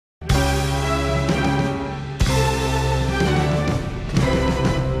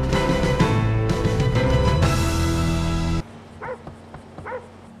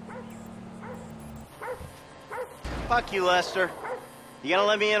Thank you, Lester. You gonna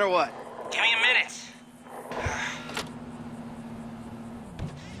let me in or what? Give me a minute.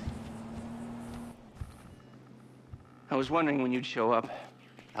 I was wondering when you'd show up.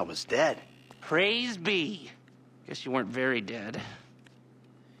 I was dead. Praise be. Guess you weren't very dead.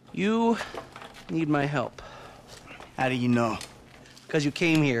 You need my help. How do you know? Because you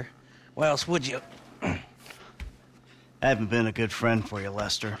came here. Why else would you? I haven't been a good friend for you,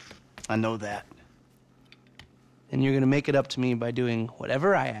 Lester. I know that. And you're gonna make it up to me by doing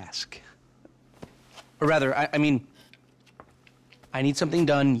whatever I ask. Or rather, I mean, I need something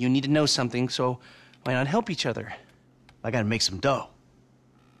done, you need to know something, so why not help each other? I gotta make some dough.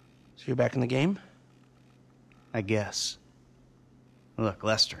 So you're back in the game? I guess. Look,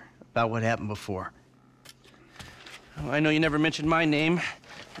 Lester, about what happened before. Oh, I know you never mentioned my name.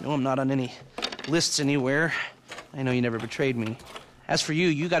 I know I'm not on any lists anywhere. I know you never betrayed me. As for you,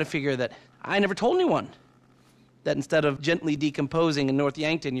 you gotta figure that I never told anyone. That instead of gently decomposing in North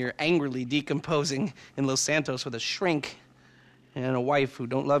Yankton, you're angrily decomposing in Los Santos with a shrink and a wife who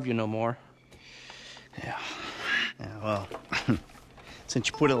don't love you no more. Yeah, well, since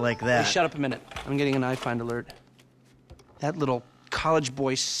you put it like that... Hey, shut up a minute. I'm getting an iFind alert. That little college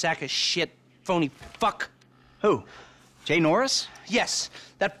boy sack of shit, phony fuck. Who? Jay Norris? Yes,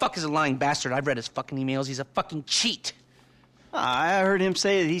 that fuck is a lying bastard. I've read his fucking emails. He's a fucking cheat. I heard him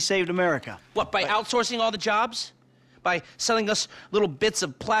say that he saved America. What, by outsourcing all the jobs? By selling us little bits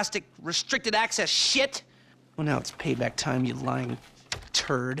of plastic restricted access shit? Well, now it's payback time, you lying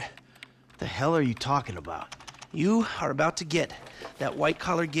turd. The hell are you talking about? You are about to get that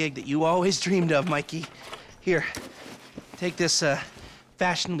white-collar gig that you always dreamed of, Mikey. Here, take this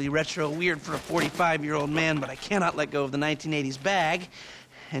fashionably retro weird for a 45-year-old man, but I cannot let go of the 1980s bag,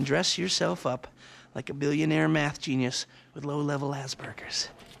 and dress yourself up like a billionaire math genius with low-level Asperger's.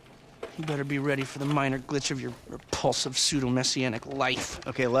 You better be ready for the minor glitch of your repulsive pseudo-messianic life.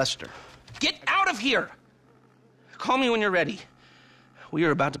 Okay, Lester. Get out of here! Call me when you're ready. We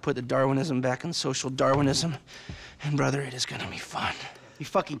are about to put the Darwinism back in social Darwinism, and brother, it is gonna be fun. You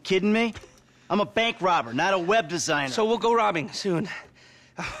fucking kidding me? I'm a bank robber, not a web designer. So we'll go robbing soon.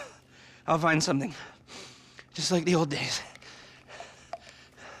 I'll find something. Just like the old days.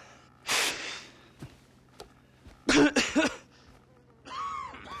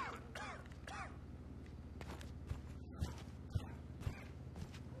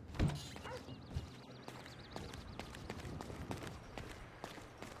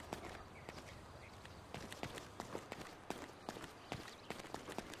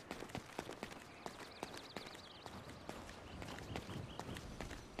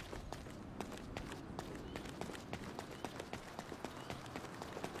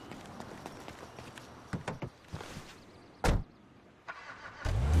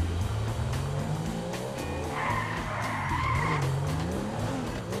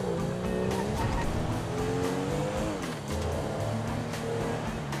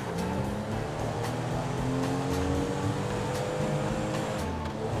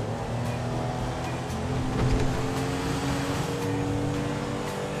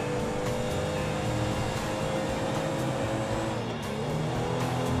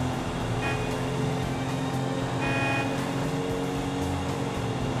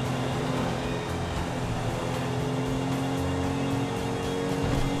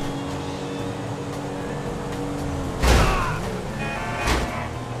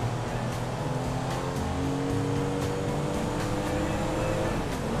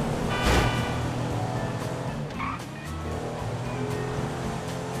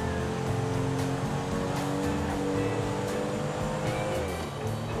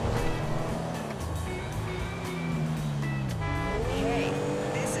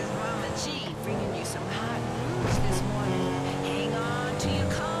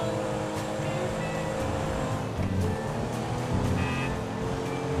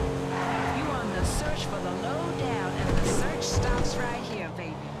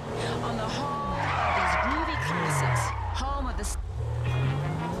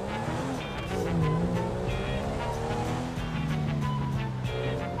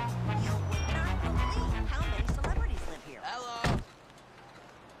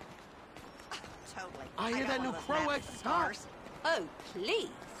 I hear that new Crow X is hot. Oh, please.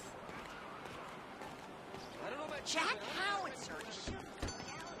 Jack Howitzer is shooting.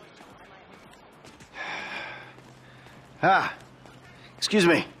 Excuse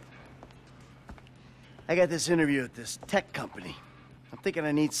me. I got this interview at this tech company. I'm thinking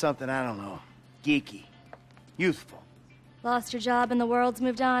I need something, I don't know, geeky, youthful. Lost your job and the world's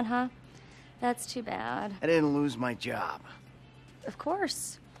moved on, huh? That's too bad. I didn't lose my job. Of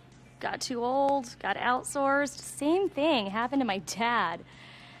course. got too old, got outsourced. Same thing happened to my dad.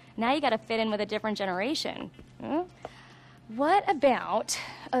 Now you gotta fit in with a different generation. Hmm? What about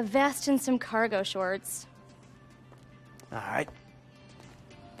a vest and some cargo shorts? All right.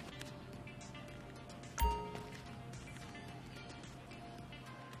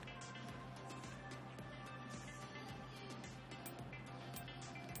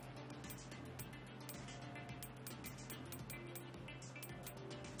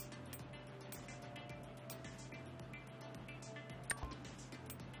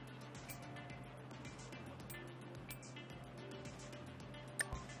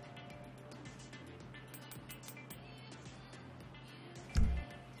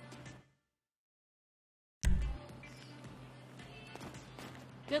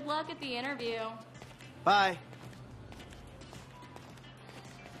 Good luck at the interview. Bye.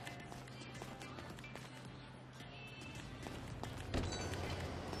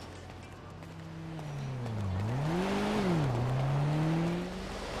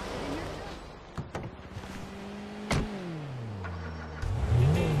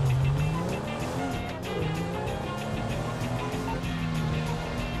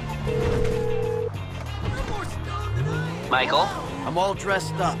 Michael? I'm all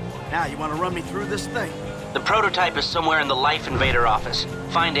dressed up. Now, you want to run me through this thing? The prototype is somewhere in the Life Invader office.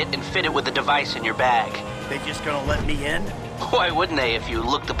 Find it and fit it with the device in your bag. They just gonna let me in? Why wouldn't they if you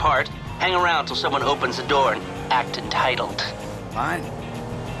look the part? Hang around till someone opens the door and act entitled. Fine.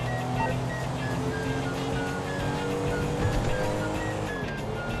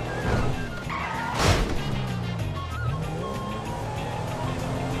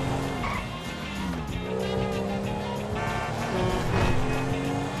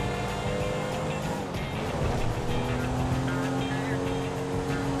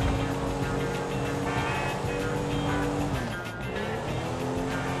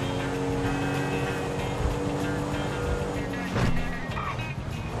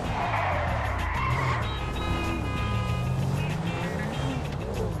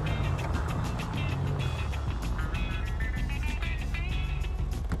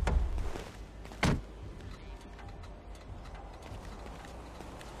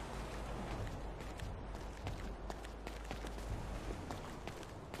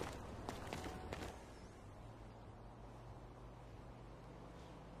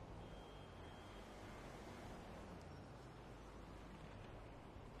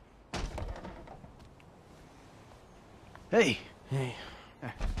 Hey. Hey.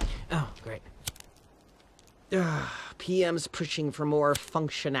 Oh, great. PM's pushing for more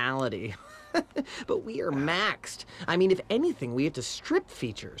functionality. But we are maxed. I mean, if anything, we have to strip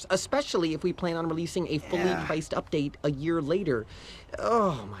features, especially if we plan on releasing a fully priced update a year later.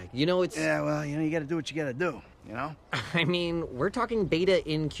 Oh, my, it's... Yeah, well, you gotta do what you gotta do, you know? I mean, we're talking beta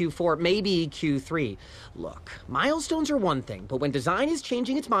in Q4, maybe Q3. Look, milestones are one thing, but when design is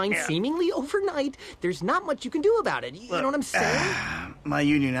changing its mind seemingly overnight, there's not much you can do about it. You know what I'm saying? My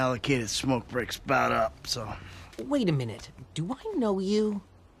union allocated smoke break's about up, so... Wait a minute. Do I know you?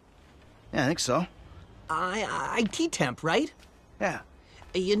 Yeah, I think so. IT temp, right? Yeah.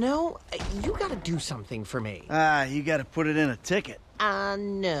 You gotta do something for me. You gotta put it in a ticket.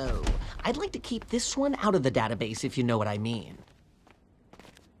 No. I'd like to keep this one out of the database, if you know what I mean.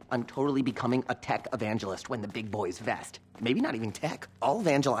 I'm totally becoming a tech evangelist when the big boys vest. Maybe not even tech. I'll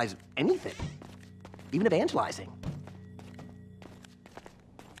evangelize anything. Even evangelizing.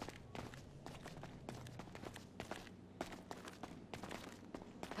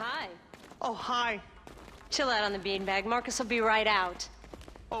 Hi. Oh, hi. Chill out on the beanbag. Marcus will be right out.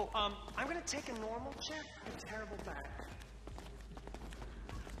 Oh, I'm gonna take a normal check. A terrible back.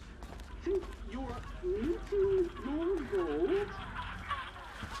 Since you're meeting your goals...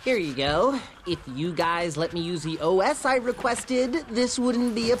 Here you go. If you guys let me use the OS I requested, this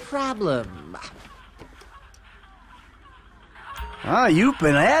wouldn't be a problem. You've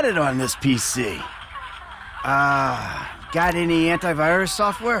been at it on this PC. Got any antivirus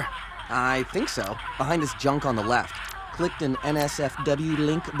software? I think so. Behind this junk on the left. Clicked an NSFW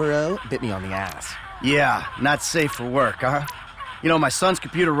link, bro. Bit me on the ass. Yeah, not safe for work, huh? My son's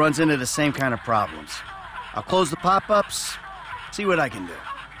computer runs into the same kind of problems. I'll close the pop-ups, see what I can do.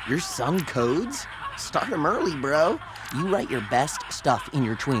 Your son codes? Start him early, bro. You write your best stuff in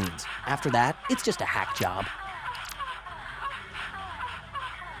your tweens. After that, it's just a hack job.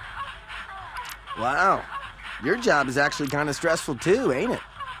 Wow. Your job is actually kind of stressful too, ain't it?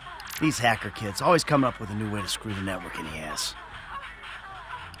 These hacker kids always come up with a new way to screw the network in the ass.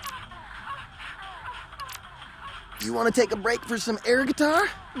 You want to take a break for some air guitar?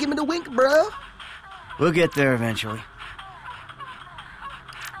 Give me the wink, bro. We'll get there eventually.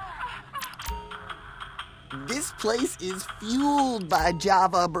 place is fueled by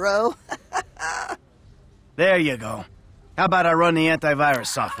Java, bro. There you go. How about I run the antivirus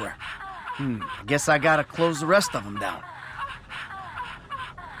software? I guess I gotta close the rest of them down.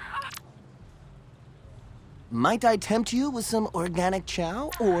 Might I tempt you with some organic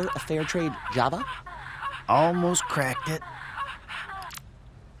chow or a fair trade Java? Almost cracked it.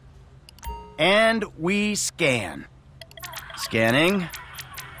 And we scan. Scanning.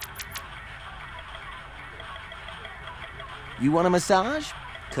 You want a massage?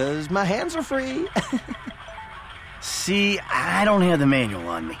 'Cause my hands are free. See, I don't have the manual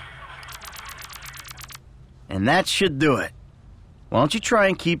on me. And that should do it. Why don't you try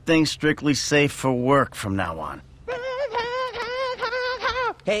and keep things strictly safe for work from now on?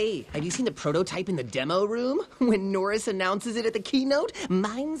 Hey, have you seen the prototype in the demo room? When Norris announces it at the keynote,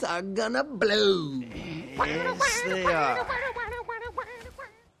 minds are gonna blow. Yes, they are.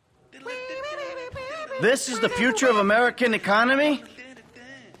 This is the future of American economy?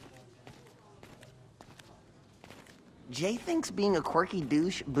 Jay thinks being a quirky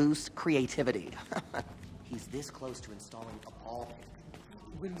douche boosts creativity. He's this close to installing a ball pit.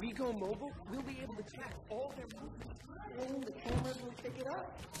 When we go mobile, we'll be able to track all their movements. And the cameras will pick it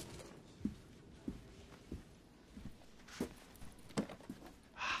up.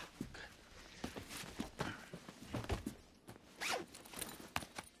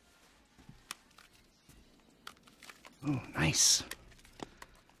 Oh, nice.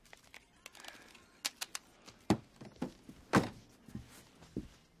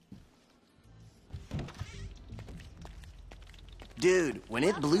 Dude, when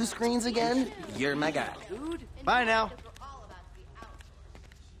it blue screens again, you're my guy. Bye now.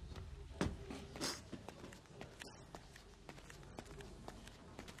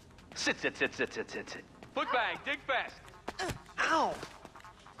 Sit. Foot bang, dig fast. Ow!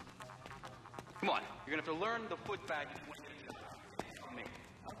 Come on, you're gonna have to learn the foot bag. Me.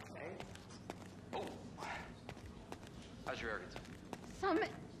 Okay. Oh. How's your arrogance? Some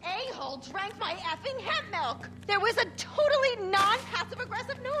a-hole drank my effing hemp milk. There was a totally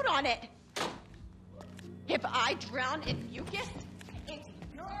non-passive-aggressive note on it. If I drown in mucus, it's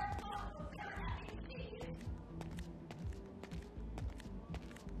your fault.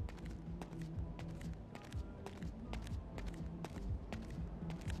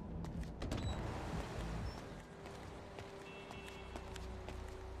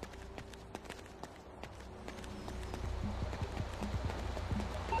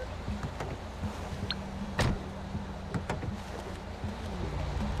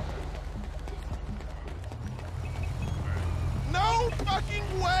 No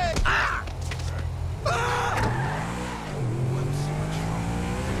fucking way! Ah!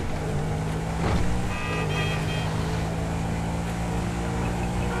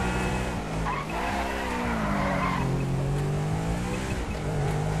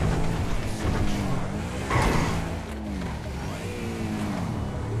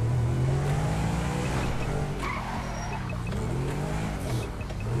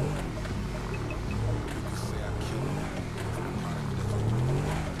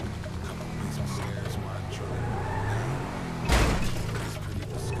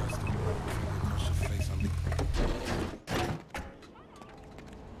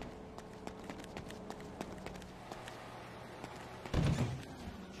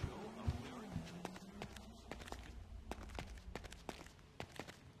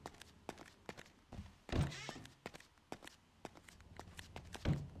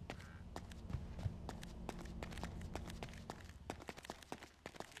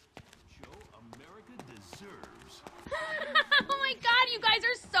 Oh my god, you guys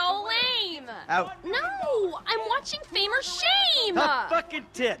are so lame! Out. No! I'm watching Fame or Shame! Tough fucking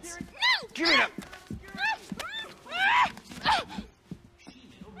tits. No! Give it up.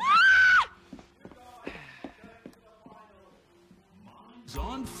 Is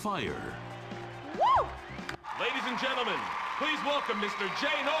on fire. Woo! Ladies and gentlemen, please welcome Mr.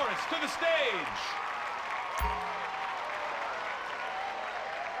 Jay Norris to the stage.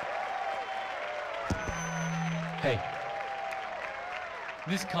 Hey,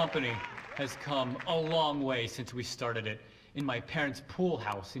 this company has come a long way since we started it in my parents' pool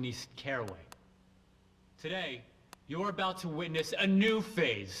house in East Caraway. Today, you're about to witness a new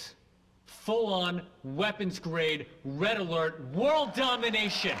phase. Full-on, weapons-grade, red alert, world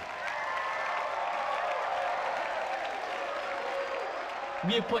domination.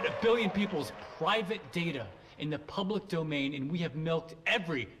 We have put 1 billion people's private data in the public domain, and we have milked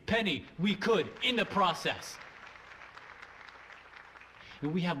every penny we could in the process.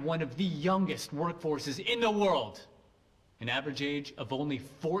 And we have one of the youngest workforces in the world. An average age of only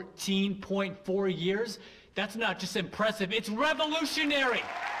 14.4 years. That's not just impressive, it's revolutionary!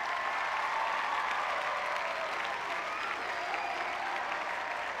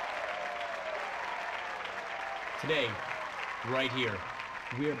 Today, right here,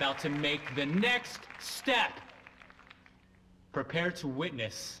 we're about to make the next step. Prepare to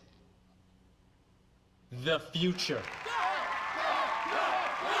witness the future.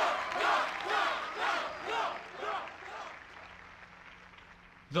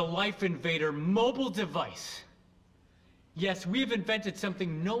 The Life Invader mobile device. Yes, we've invented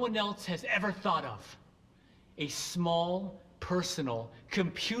something no one else has ever thought of. A small, personal,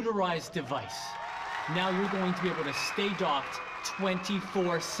 computerized device. Now you're going to be able to stay docked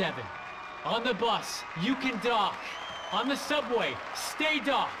 24/7. On the bus, you can dock. On the subway, stay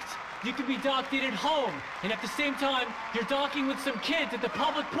docked. You can be docked in at home, and at the same time, you're docking with some kids at the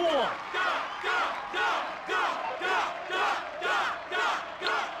public pool.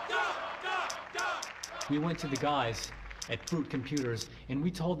 We went to the guys at Fruit Computers, and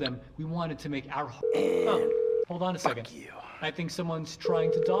we told them we wanted to make our... Oh, hold on a second. Fuck you. I think someone's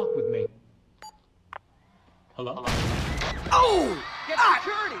trying to dock with me. Hello? Oh! Get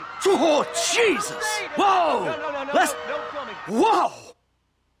security! Oh, Jesus! Whoa! No, Let's... no filming. Whoa!